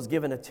 it was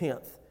given a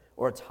tenth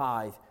or a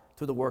tithe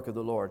to the work of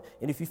the Lord.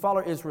 And if you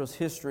follow Israel's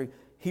history,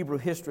 Hebrew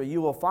history,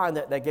 you will find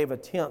that they gave a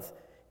tenth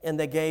and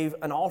they gave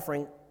an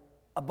offering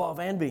above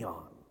and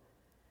beyond.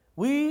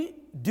 We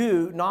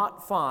do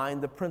not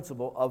find the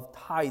principle of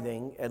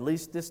tithing, at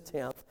least this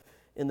tenth,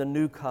 in the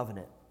new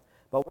covenant.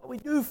 But what we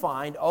do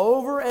find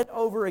over and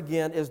over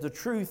again is the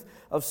truth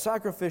of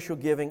sacrificial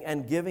giving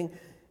and giving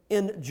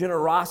in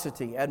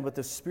generosity and with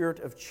the spirit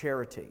of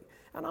charity.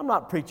 And I'm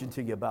not preaching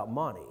to you about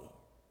money.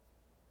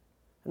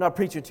 I'm not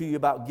preaching to you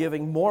about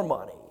giving more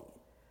money.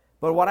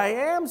 But what I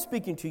am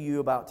speaking to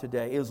you about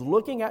today is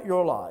looking at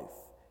your life,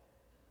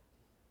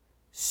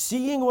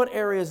 seeing what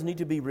areas need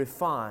to be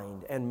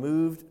refined and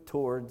moved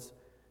towards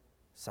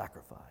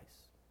sacrifice.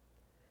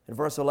 In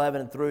verse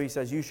 11 and through, he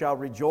says, "You shall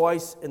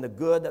rejoice in the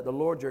good that the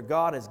Lord your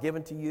God has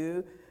given to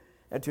you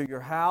and to your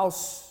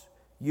house,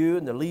 you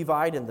and the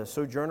Levite and the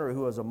sojourner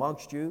who is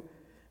amongst you,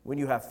 when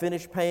you have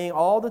finished paying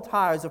all the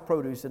tithes of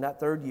produce in that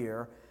third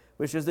year,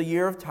 which is the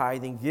year of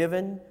tithing,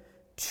 given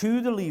to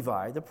the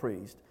Levite, the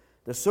priest,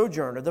 the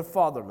sojourner, the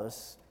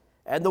fatherless,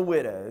 and the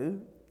widow,"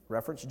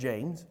 reference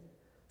James,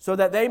 "so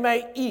that they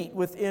may eat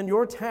within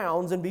your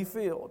towns and be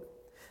filled,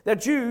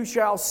 that you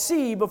shall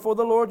see before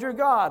the Lord your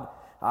God.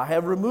 I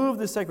have removed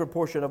the sacred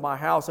portion of my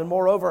house, and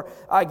moreover,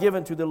 I give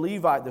unto the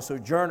Levite, the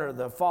sojourner,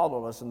 the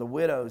fatherless, and the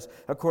widows,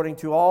 according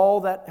to all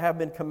that have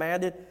been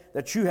commanded,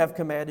 that you have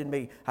commanded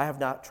me. I have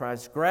not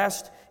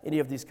transgressed any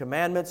of these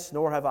commandments,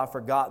 nor have I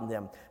forgotten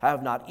them. I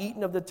have not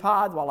eaten of the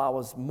tithe while I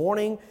was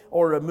mourning,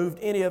 or removed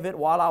any of it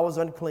while I was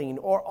unclean,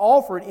 or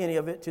offered any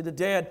of it to the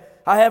dead.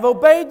 I have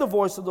obeyed the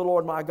voice of the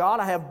Lord my God.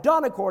 I have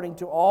done according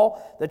to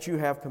all that you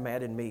have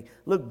commanded me.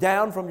 Look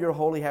down from your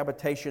holy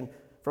habitation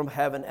from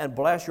heaven, and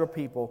bless your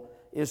people,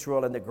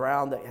 Israel, and the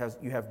ground that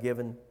you have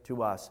given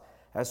to us,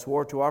 as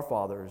swore to our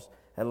fathers,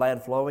 a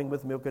land flowing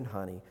with milk and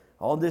honey.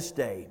 On this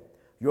day,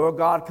 your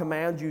God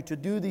commands you to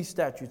do these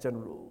statutes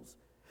and rules.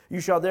 You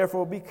shall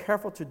therefore be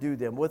careful to do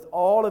them with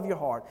all of your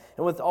heart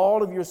and with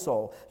all of your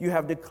soul. You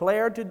have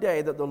declared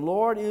today that the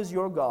Lord is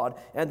your God,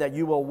 and that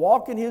you will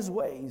walk in his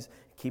ways,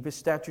 keep his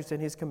statutes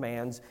and his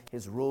commands,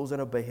 his rules,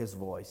 and obey his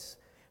voice.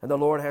 And the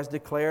Lord has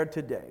declared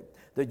today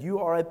that you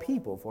are a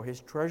people for his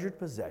treasured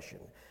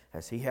possession,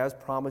 as he has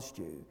promised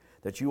you,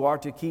 that you are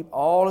to keep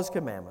all his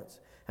commandments,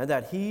 and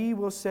that he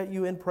will set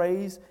you in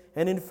praise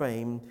and in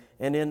fame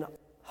and in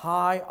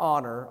high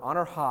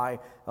honor high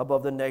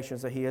above the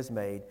nations that he has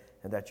made,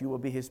 and that you will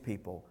be his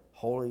people,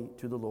 holy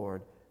to the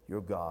Lord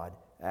your God,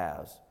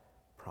 as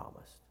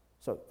promised."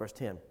 So, verse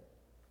 10.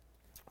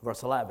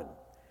 Verse 11,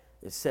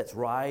 it sits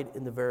right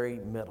in the very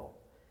middle.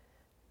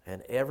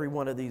 And every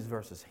one of these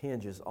verses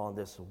hinges on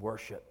this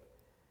worship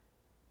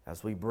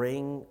as we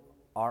bring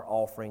our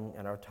offering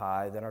and our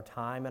tithe and our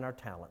time and our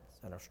talents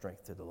and our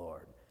strength to the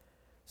Lord.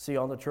 See,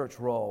 on the church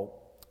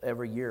roll,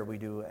 every year we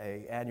do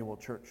an annual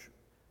church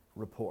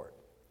report.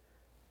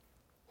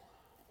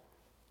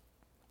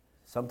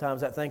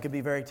 Sometimes that thing can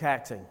be very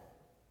taxing,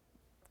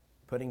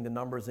 putting the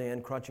numbers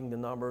in, crunching the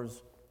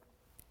numbers,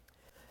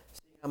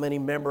 seeing how many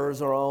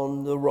members are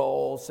on the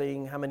roll,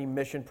 seeing how many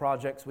mission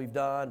projects we've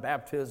done,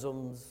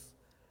 baptisms,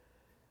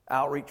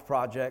 outreach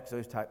projects,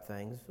 those type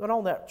things. But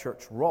on that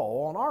church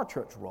roll, on our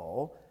church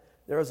roll,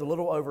 there is a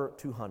little over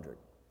 200.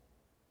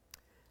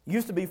 It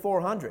used to be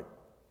 400.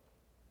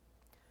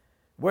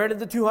 Where did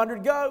the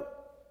 200 go?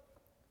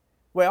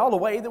 Well, the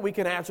way that we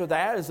can answer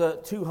that is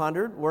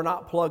 200 were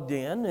not plugged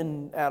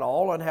in at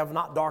all and have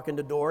not darkened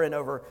the door in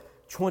over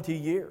 20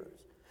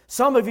 years.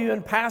 Some have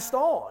even passed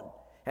on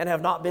and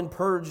have not been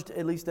purged,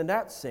 at least in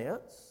that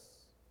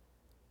sense.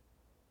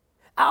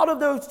 Out of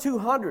those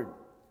 200,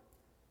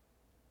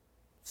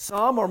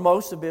 some or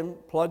most have been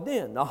plugged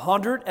in.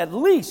 100 at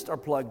least are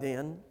plugged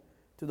in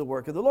to the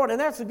work of the Lord, and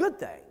that's a good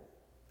thing.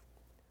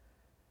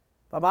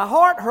 But my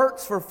heart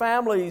hurts for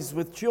families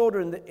with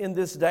children in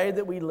this day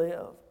that we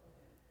live.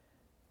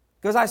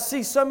 Because I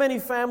see so many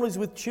families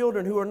with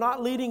children who are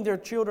not leading their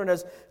children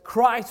as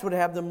Christ would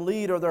have them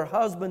lead, or their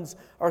husbands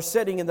are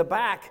sitting in the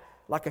back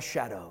like a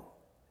shadow.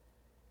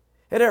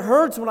 And it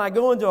hurts when I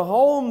go into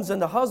homes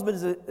and the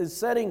husband is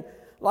sitting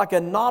like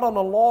a knot on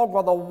a log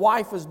while the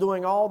wife is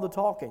doing all the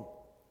talking.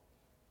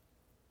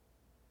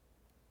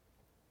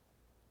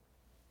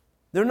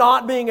 They're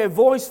not being a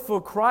voice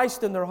for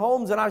Christ in their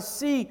homes, and I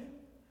see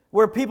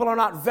where people are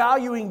not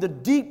valuing the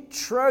deep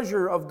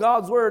treasure of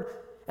God's Word,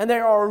 and they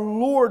are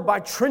lured by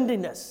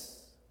trendiness.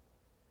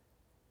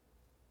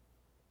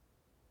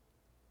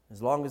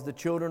 As long as the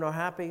children are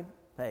happy,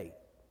 hey,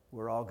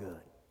 we're all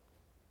good.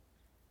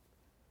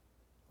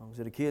 As long as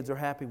the kids are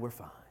happy, we're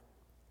fine.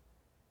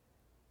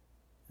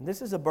 And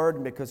this is a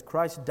burden because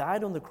Christ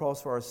died on the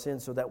cross for our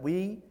sins so that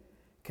we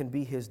can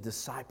be His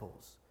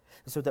disciples,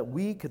 and so that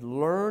we could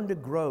learn to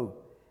grow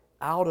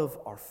out of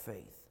our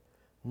faith,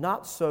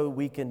 not so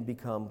we can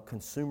become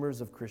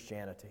consumers of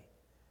Christianity.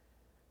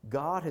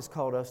 God has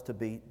called us to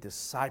be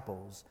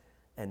disciples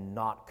and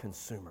not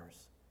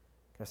consumers.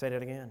 Can I say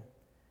that again?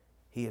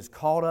 He has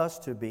called us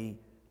to be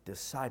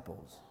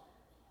disciples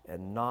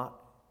and not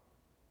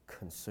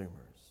consumers.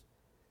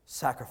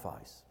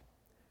 Sacrifice.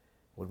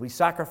 Would we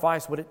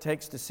sacrifice what it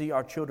takes to see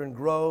our children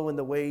grow in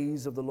the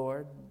ways of the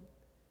Lord?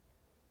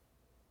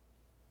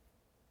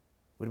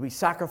 Would we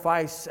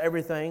sacrifice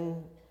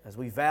everything as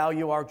we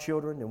value our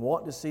children and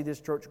want to see this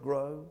church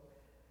grow?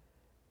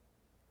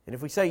 And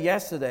if we say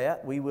yes to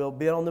that, we will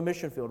be on the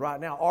mission field right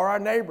now. Or our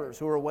neighbors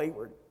who are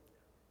wayward.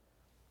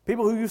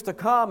 People who used to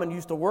come and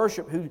used to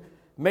worship, who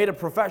made a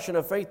profession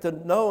of faith to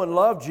know and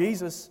love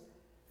Jesus.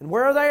 And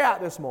where are they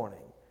at this morning?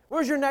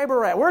 Where's your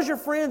neighbor at? Where's your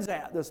friends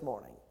at this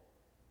morning?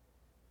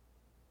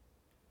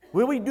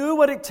 Will we do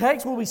what it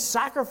takes? Will we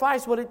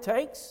sacrifice what it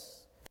takes?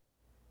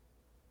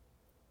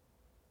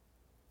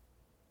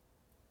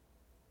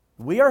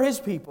 We are His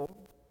people.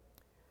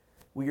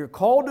 We are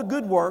called to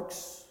good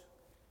works.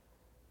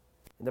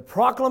 In the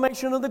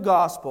proclamation of the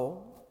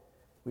gospel,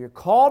 we are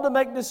called to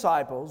make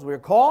disciples. We are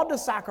called to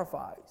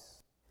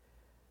sacrifice.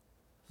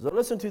 So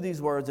listen to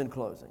these words in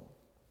closing.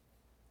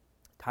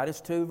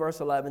 Titus 2, verse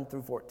 11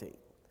 through 14.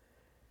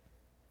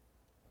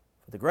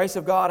 For the grace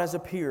of God has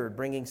appeared,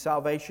 bringing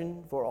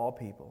salvation for all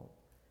people,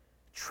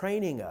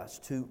 training us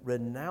to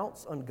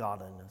renounce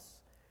ungodliness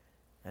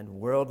and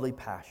worldly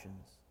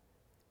passions,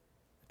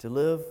 to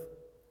live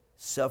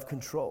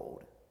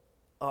self-controlled,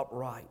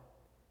 upright,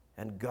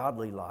 and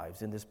godly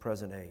lives in this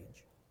present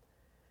age,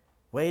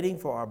 waiting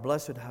for our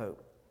blessed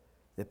hope,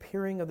 the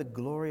appearing of the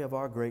glory of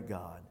our great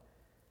God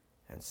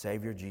and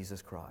Savior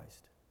Jesus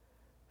Christ,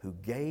 who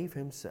gave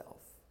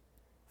Himself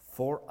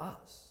for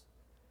us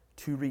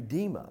to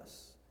redeem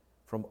us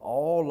from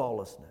all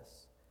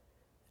lawlessness,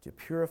 to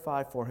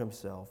purify for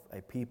Himself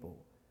a people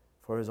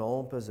for His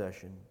own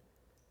possession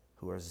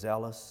who are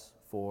zealous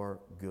for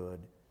good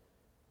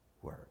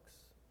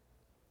works.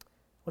 I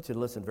want you to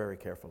listen very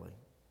carefully.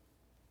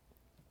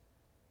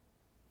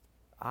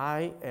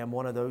 I am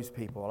one of those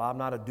people. I'm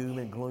not a doom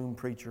and gloom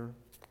preacher,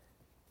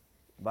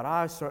 but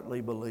I certainly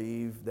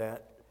believe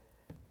that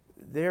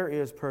there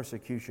is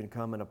persecution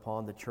coming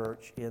upon the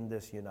church in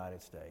this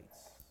United States,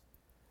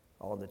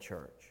 on the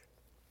church.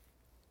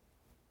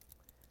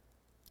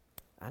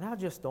 And I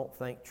just don't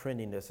think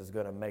trendiness is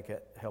going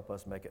to help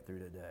us make it through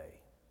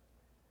today.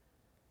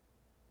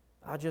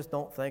 I just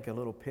don't think a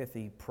little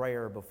pithy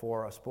prayer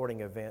before a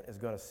sporting event is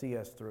going to see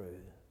us through.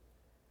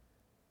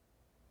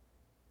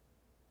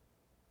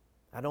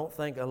 I don't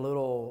think a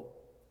little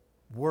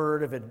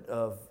word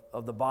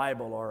of the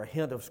Bible or a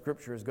hint of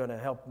Scripture is going to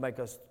help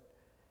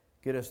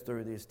get us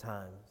through these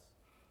times.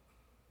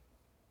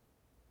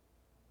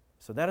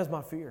 So that is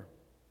my fear,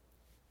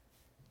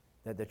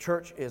 that the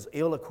church is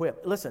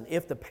ill-equipped. Listen,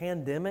 if the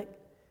pandemic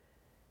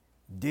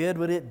did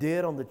what it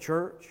did on the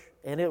church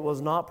and it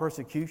was not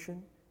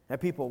persecution, and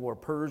people were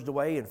purged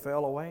away and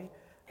fell away,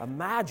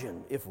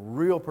 imagine if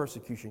real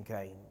persecution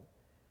came.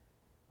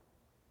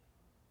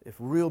 If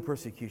real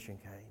persecution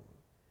came.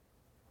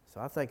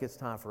 So I think it's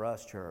time for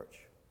us, church,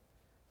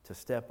 to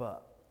step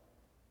up,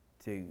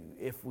 to,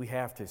 if we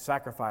have to,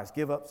 sacrifice,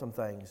 give up some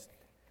things,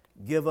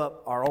 give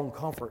up our own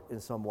comfort in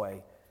some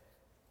way.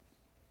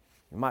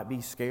 You might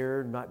be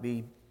scared, might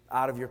be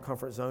out of your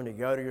comfort zone to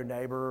go to your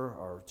neighbor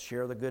or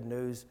share the good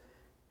news.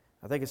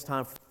 I think it's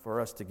time for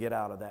us to get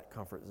out of that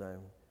comfort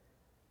zone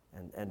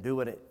and do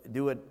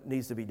what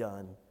needs to be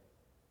done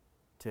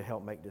to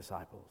help make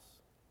disciples.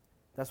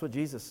 That's what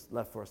Jesus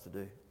left for us to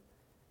do.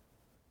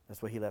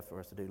 That's what He left for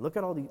us to do. Look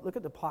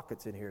at the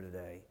pockets in here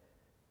today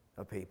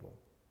of people.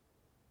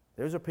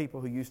 Those are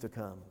people who used to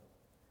come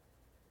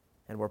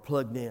and were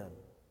plugged in.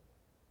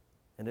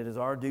 And it is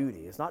our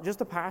duty. It's not just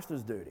the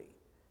pastor's duty.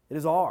 It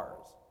is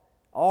ours,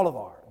 all of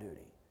our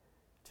duty,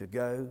 to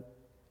go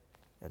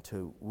and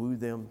to woo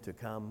them to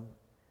come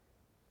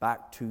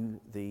back to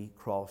the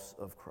cross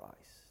of Christ.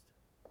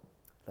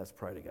 Let's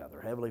pray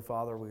together. Heavenly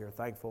Father, we are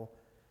thankful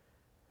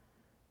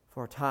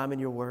for our time in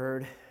Your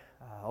Word.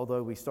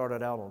 Although we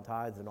started out on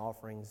tithes and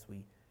offerings,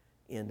 we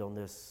end on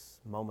this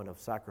moment of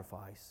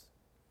sacrifice.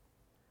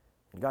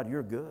 And God,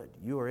 you're good.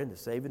 You are in the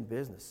saving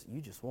business.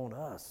 You just want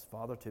us,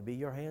 Father, to be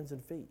your hands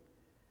and feet.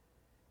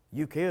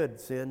 You could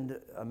send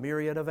a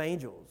myriad of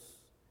angels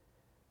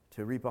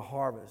to reap a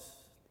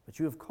harvest, but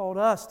you have called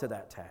us to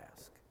that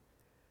task.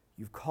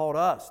 You've called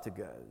us to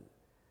go.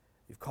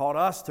 You've called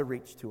us to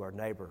reach to our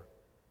neighbor,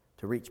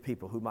 to reach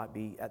people who might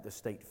be at the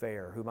state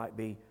fair, who might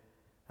be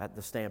at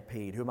the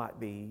Stampede, who might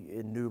be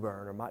in New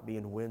Bern, or might be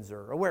in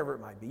Windsor, or wherever it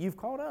might be. You've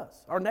called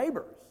us, our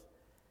neighbors.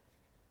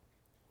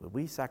 Would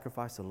we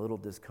sacrifice a little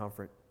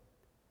discomfort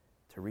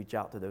to reach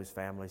out to those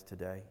families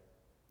today?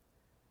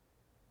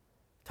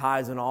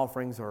 Tithes and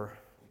offerings are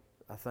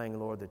a thing,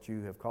 Lord, that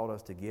you have called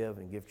us to give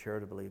and give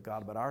charitably,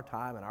 God. But our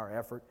time and our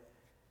effort,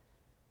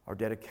 our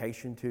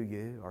dedication to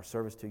you, our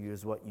service to you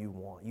is what you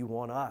want. You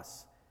want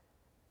us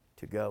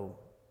to go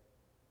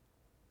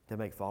to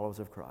make followers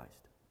of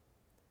Christ.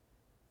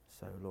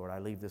 So, Lord, I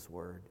leave this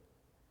word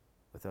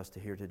with us to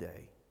hear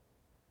today.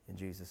 In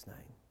Jesus'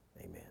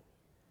 name, amen.